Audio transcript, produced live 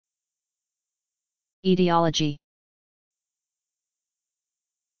Etiology.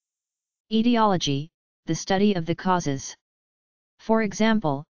 Etiology, the study of the causes, for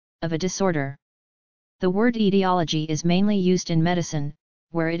example, of a disorder. The word etiology is mainly used in medicine,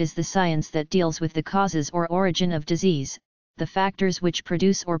 where it is the science that deals with the causes or origin of disease, the factors which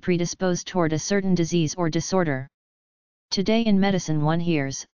produce or predispose toward a certain disease or disorder. Today in medicine one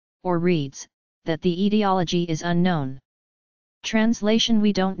hears, or reads, that the etiology is unknown. Translation: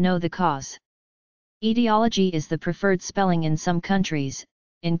 we don't know the cause. Etiology is the preferred spelling in some countries,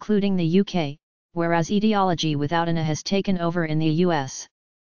 including the UK, whereas etiology without an A has taken over in the US.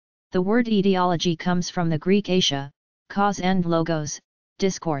 The word etiology comes from the Greek aitia, cause, and logos,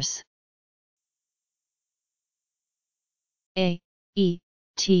 discourse.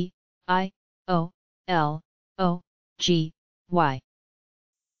 Etiology.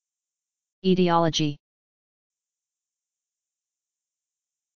 Etiology.